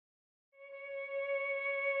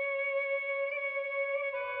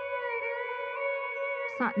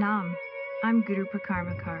Satnam. I'm Guru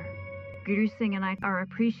Prakarmakar. Guru Singh and I are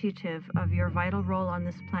appreciative of your vital role on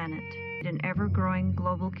this planet, an ever-growing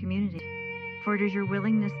global community. For it is your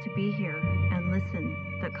willingness to be here and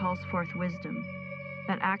listen that calls forth wisdom,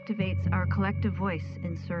 that activates our collective voice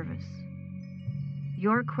in service.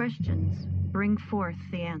 Your questions bring forth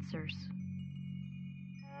the answers.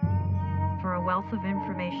 For a wealth of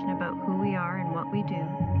information about who we are and what we do,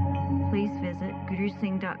 please visit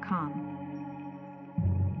gurusingh.com.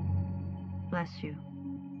 Bless you.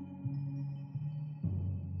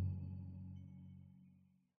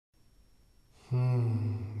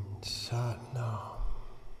 Satnam.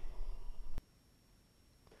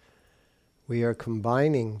 We are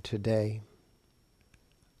combining today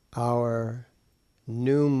our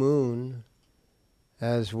new moon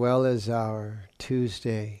as well as our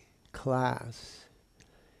Tuesday class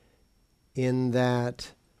in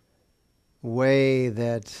that way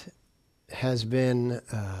that has been,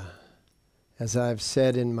 as I've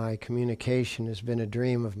said in my communication, has been a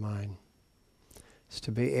dream of mine. Is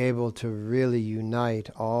to be able to really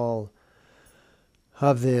unite all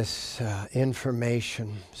of this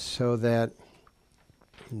information so that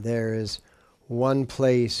there is one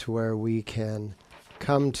place where we can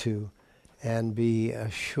come to and be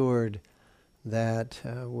assured that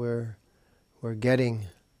we're getting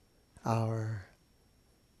our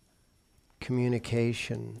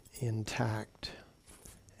communication intact,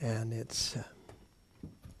 and it's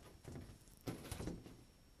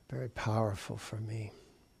very powerful for me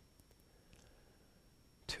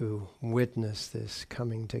to witness this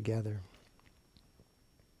coming together.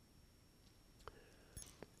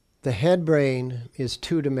 The head brain is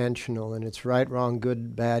two-dimensional, and it's right, wrong,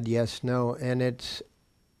 good, bad, yes, no, and it's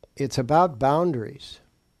about boundaries.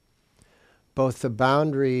 Both the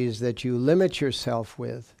boundaries that you limit yourself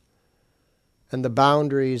with and the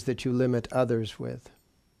boundaries that you limit others with.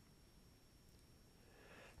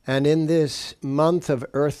 And in this month of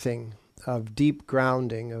earthing, of deep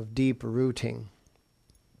grounding, of deep rooting,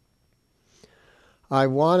 I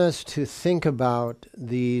want us to think about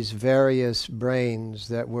these various brains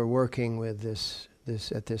that we're working with this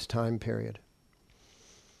at this time period.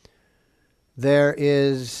 There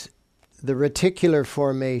is the reticular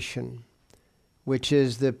formation, which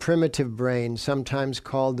is the primitive brain, sometimes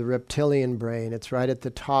called the reptilian brain. It's right at the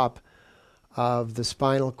top of the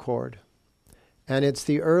spinal cord. And it's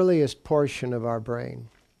the earliest portion of our brain.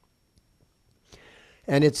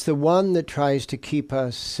 And it's the one that tries to keep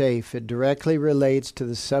us safe. It directly relates to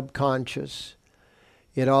the subconscious.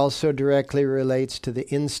 It also directly relates to the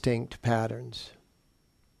instinct patterns,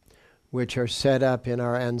 which are set up in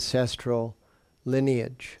our ancestral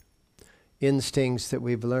lineage. Instincts that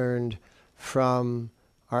we've learned from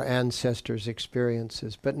our ancestors'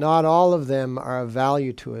 experiences. But not all of them are of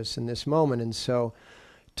value to us in this moment. And so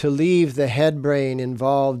to leave the head brain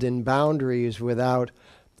involved in boundaries without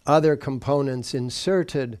other components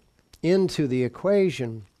inserted into the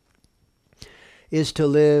equation is to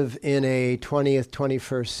live in a 20th,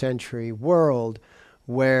 21st century world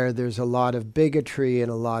where there's a lot of bigotry and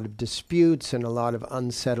a lot of disputes and a lot of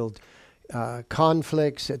unsettled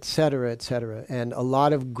conflicts, etc., and a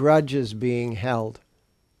lot of grudges being held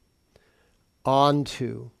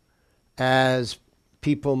onto as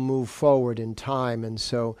people move forward in time. And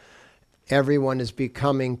so everyone is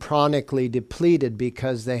becoming chronically depleted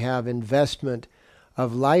because they have investment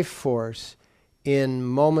of life force in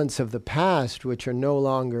moments of the past which are no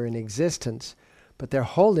longer in existence, but they're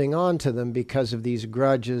holding on to them because of these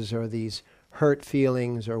grudges or these hurt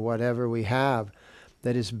feelings or whatever we have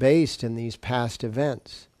that is based in these past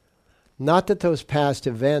events. Not that those past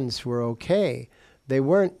events were okay. They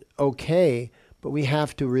weren't okay, but we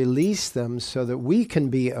have to release them so that we can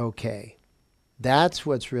be okay. That's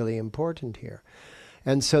what's really important here.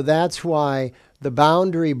 And so that's why the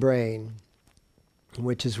boundary brain,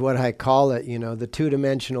 which is what I call it, the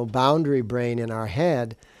two-dimensional boundary brain in our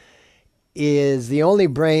head, is the only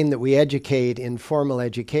brain that we educate in formal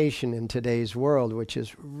education in today's world, which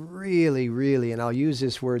is really, really, and I'll use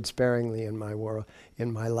this word sparingly in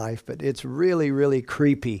my life, but it's really, really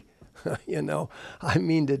creepy. I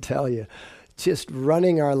mean to tell you. Just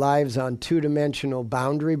running our lives on two-dimensional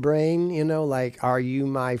boundary brain, like, are you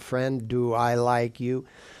my friend? Do I like you?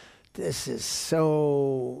 This is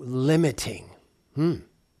so limiting.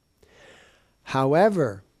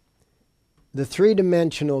 However, the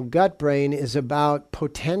three-dimensional gut brain is about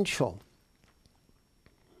potential.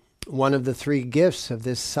 One of the three gifts of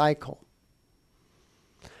this cycle.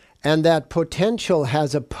 And that potential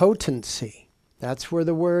has a potency. That's where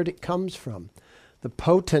the word comes from. The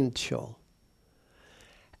potential.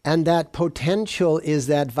 And that potential is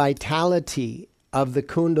that vitality of the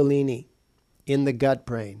Kundalini in the gut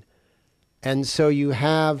brain. And so you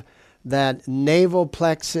have that navel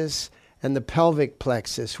plexus and the pelvic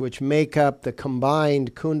plexus, which make up the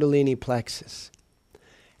combined Kundalini plexus.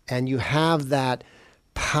 And you have that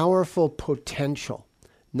powerful potential.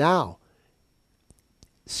 Now,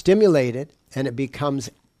 stimulate it and it becomes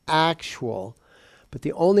actual. But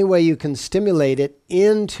the only way you can stimulate it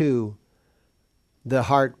into the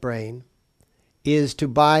heart brain is to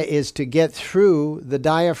get through the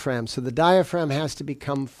diaphragm. So the diaphragm has to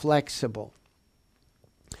become flexible.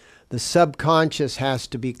 The subconscious has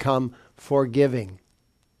to become forgiving.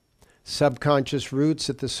 Subconscious roots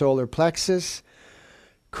at the solar plexus.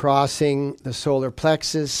 Crossing the solar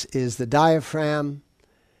plexus is the diaphragm.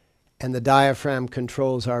 And the diaphragm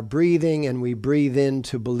controls our breathing, and we breathe in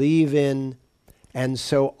to believe in. And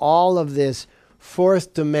so all of this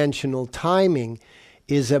fourth dimensional timing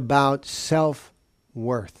is about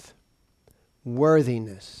self-worth,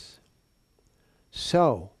 worthiness.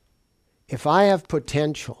 So, if I have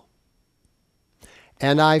potential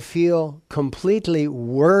and I feel completely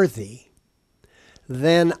worthy,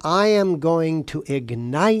 then I am going to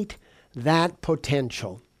ignite that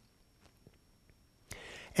potential.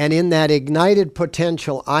 And in that ignited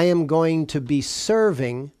potential, I am going to be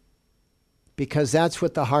serving, because that's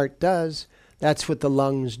what the heart does. That's what the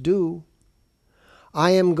lungs do.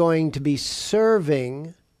 I am going to be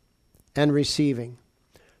serving and receiving.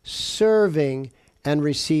 Serving and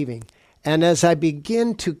receiving. And as I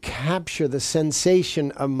begin to capture the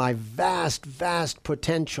sensation of my vast, vast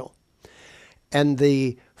potential and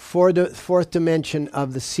the fourth dimension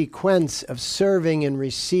of the sequence of serving and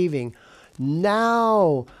receiving,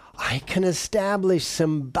 now I can establish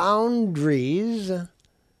some boundaries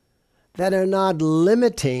that are not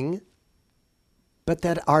limiting, but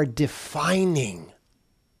that are defining.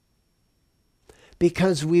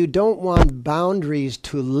 Because we don't want boundaries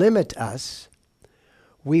to limit us.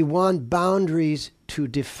 We want boundaries to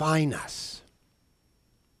define us.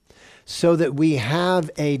 So that we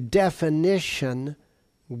have a definition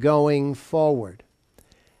going forward.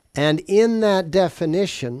 And in that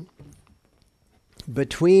definition,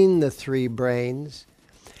 between the three brains,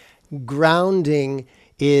 grounding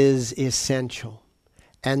is essential.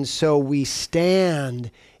 And so we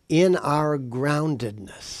stand in our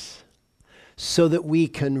groundedness so that we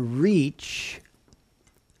can reach,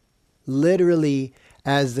 literally,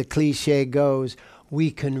 as the cliche goes,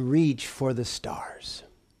 we can reach for the stars.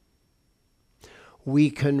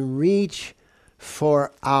 We can reach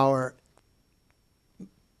for our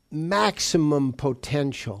maximum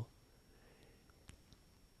potential,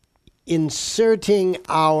 inserting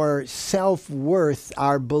our self-worth,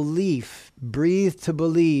 our belief, breathe to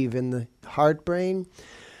believe in the heart brain,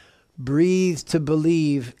 breathe to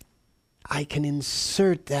believe. I can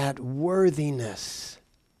insert that worthiness.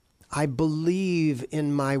 I believe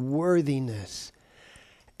in my worthiness.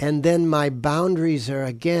 And then my boundaries are,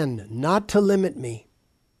 again, not to limit me,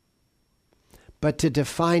 but to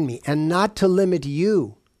define me. And not to limit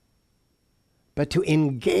you, but to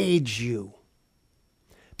engage you.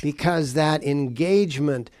 Because that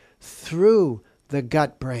engagement through the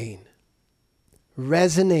gut brain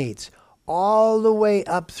resonates all the way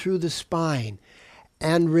up through the spine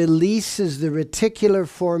and releases the reticular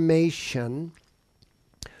formation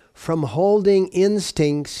from holding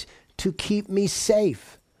instincts to keep me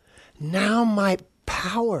safe. Now my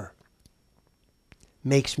power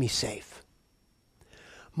makes me safe.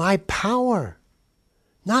 My power,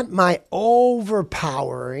 not my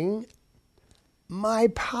overpowering, my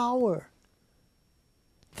power.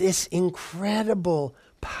 This incredible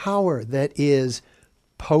power that is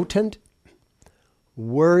potent,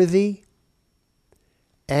 worthy,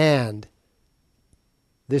 and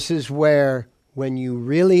this is where, when you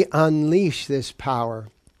really unleash this power,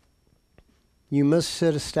 you must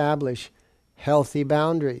establish healthy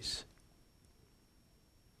boundaries.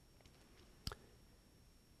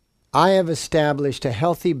 I have established a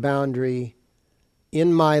healthy boundary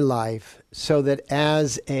in my life so that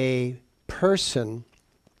as a person,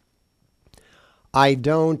 I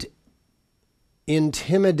don't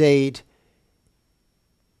intimidate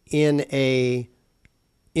in an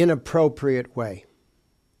inappropriate way.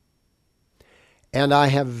 And I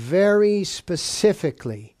have very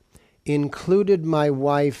specifically included my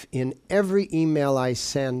wife in every email I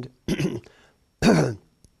send.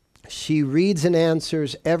 She reads and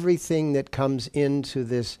answers everything that comes into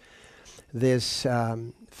this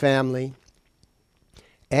family.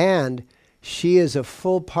 And she is a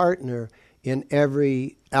full partner in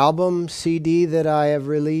every album, CD that I have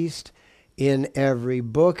released, in every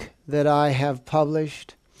book that I have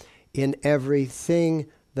published, in everything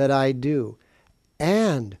that I do.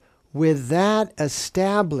 And with that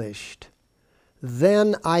established,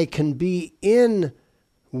 then I can be in,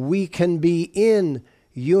 we can be in,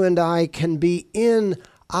 you and I can be in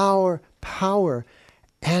our power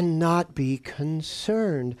and not be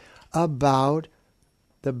concerned about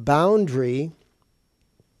the boundary,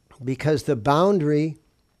 because the boundary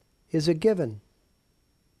is a given.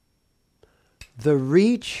 The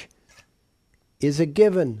reach is a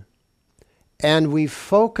given. And we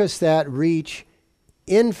focus that reach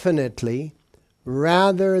infinitely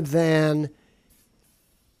rather than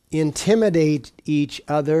intimidate each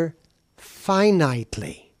other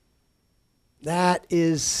finitely. That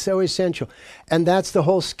is so essential. And that's the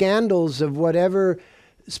whole scandals of whatever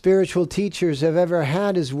spiritual teachers have ever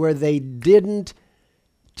had, is where they didn't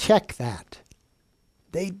check that.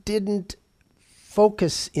 They didn't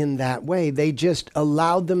focus in that way. They just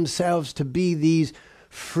allowed themselves to be these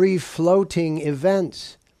free-floating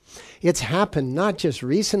events. It's happened not just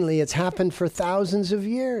recently, it's happened for thousands of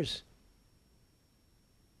years.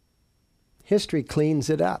 History cleans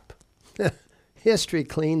it up. History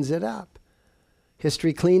cleans it up.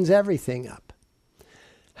 History cleans everything up.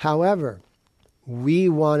 However, we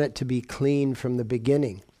want it to be clean from the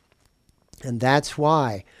beginning. And that's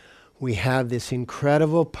why we have this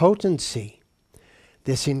incredible potency,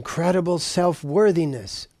 this incredible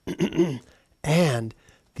self-worthiness, and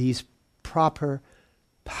these proper,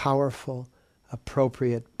 powerful,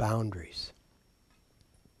 appropriate boundaries,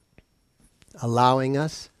 allowing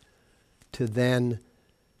us to then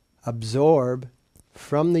absorb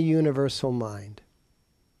from the universal mind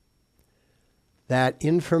that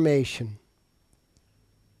information,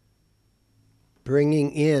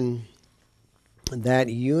 bringing in that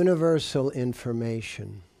universal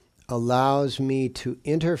information allows me to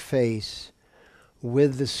interface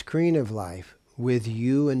with the screen of life, with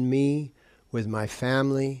you and me, with my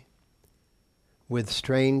family, with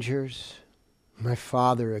strangers. My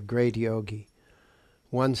father, a great yogi,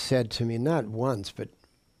 once said to me, not once, but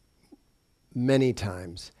many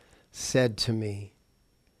times, said to me,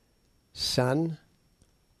 "Son,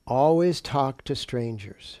 always talk to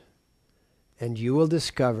strangers, and you will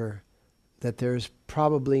discover that there's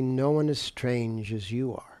probably no one as strange as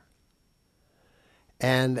you are."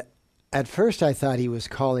 And at first I thought he was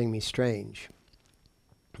calling me strange.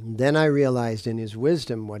 Then I realized in his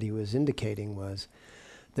wisdom what he was indicating was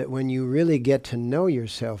that when you really get to know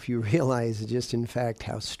yourself, you realize just in fact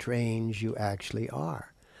how strange you actually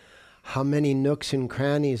are. How many nooks and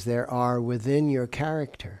crannies there are within your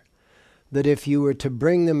character, that if you were to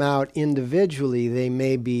bring them out individually, they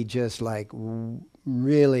may be just like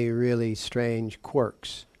really, really strange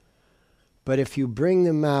quirks. But if you bring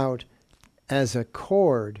them out as a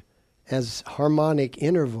chord, as harmonic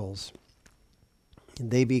intervals,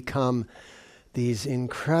 they become these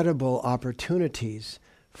incredible opportunities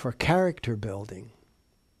for character building.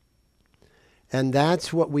 And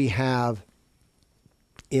that's what we have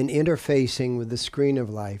in interfacing with the screen of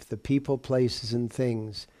life, the people, places, and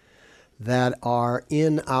things that are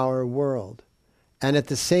in our world, and at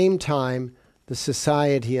the same time, the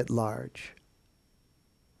society at large.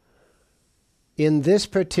 In this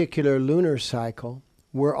particular lunar cycle,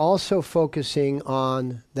 we're also focusing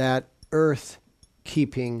on that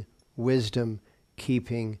earth-keeping,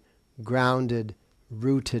 wisdom-keeping, grounded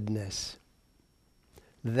rootedness.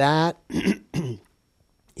 That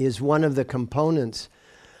is one of the components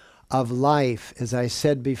of life. As I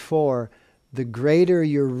said before, the greater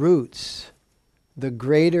your roots, the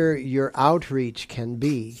greater your outreach can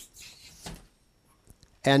be.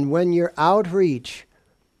 And when your outreach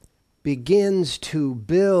begins to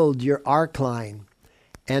build your arc line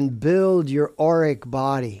and build your auric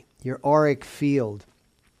body, your auric field,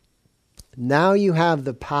 now you have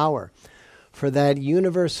the power for that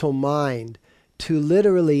universal mind to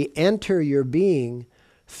literally enter your being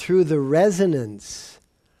through the resonance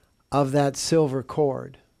of that silver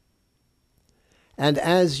cord. And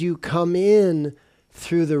as you come in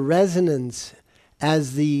through the resonance,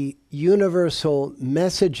 as the universal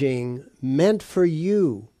messaging meant for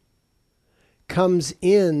you comes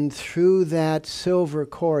in through that silver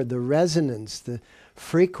cord, the resonance, the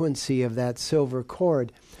frequency of that silver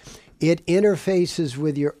cord, it interfaces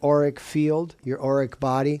with your auric field, your auric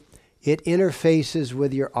body. It interfaces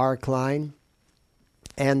with your arc line.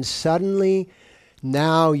 And suddenly,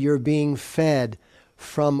 now you're being fed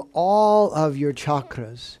from all of your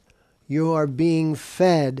chakras. You are being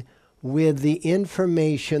fed with the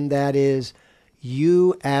information that is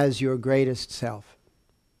you as your greatest self.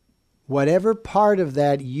 Whatever part of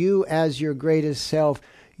that you as your greatest self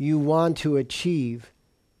you want to achieve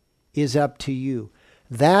is up to you.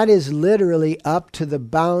 That is literally up to the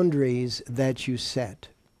boundaries that you set.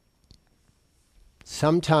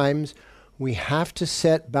 Sometimes we have to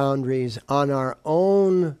set boundaries on our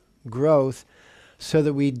own growth so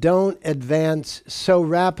that we don't advance so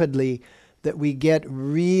rapidly that we get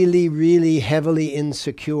really, really heavily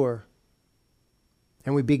insecure.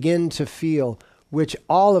 And we begin to feel, which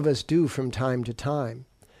all of us do from time to time,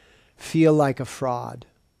 feel like a fraud.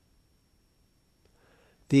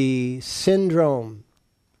 The syndrome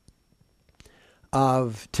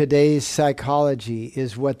of today's psychology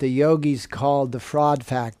is what the yogis called the fraud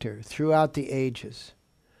factor throughout the ages,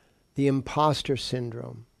 the imposter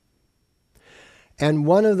syndrome. And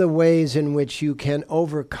one of the ways in which you can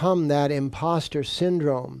overcome that imposter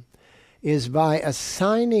syndrome is by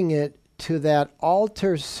assigning it to that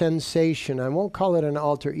alter sensation. I won't call it an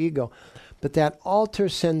alter ego, but that alter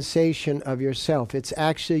sensation of yourself. It's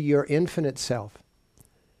actually your infinite self.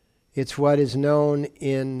 It's what is known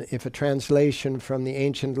in, if a translation from the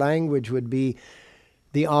ancient language would be,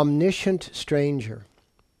 the omniscient stranger.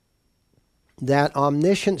 That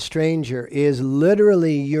omniscient stranger is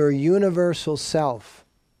literally your universal self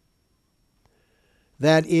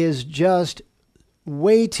that is just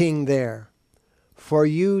waiting there for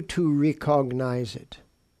you to recognize it.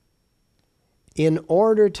 In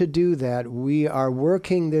order to do that, we are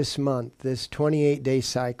working this month, this 28-day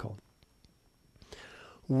cycle,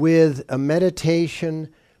 with a meditation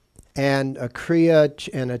and a kriya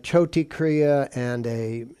and a choti kriya and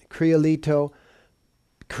a kriya lito,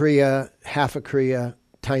 kriya, half a kriya,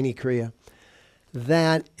 tiny kriya,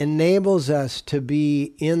 that enables us to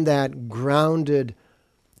be in that grounded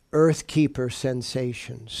earth keeper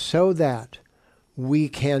sensation so that we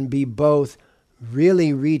can be both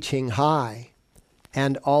really reaching high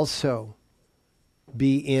and also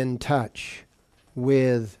be in touch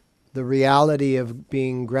with the reality of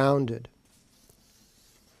being grounded.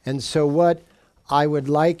 And so what I would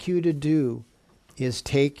like you to do is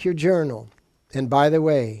take your journal. And by the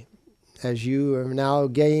way, as you are now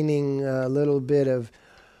gaining a little bit of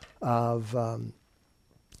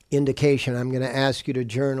indication, I'm going to ask you to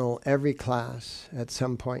journal every class at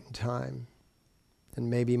some point in time, and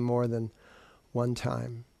maybe more than one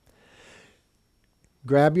time.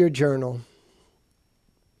 Grab your journal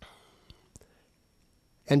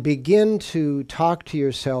and begin to talk to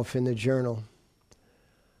yourself in the journal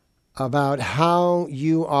about how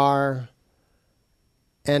you are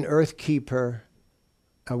an earth keeper,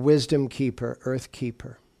 a wisdom keeper, earth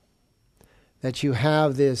keeper. That you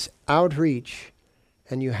have this outreach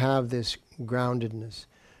and you have this groundedness.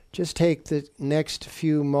 Just take the next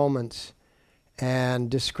few moments and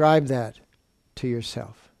describe that to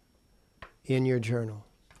yourself in your journal.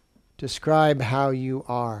 Describe how you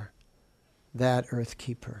are that earth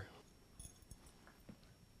keeper.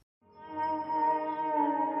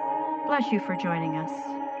 Bless you for joining us.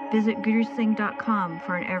 Visit gurusingh.com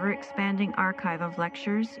for an ever-expanding archive of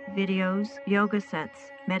lectures, videos, yoga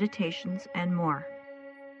sets, meditations, and more.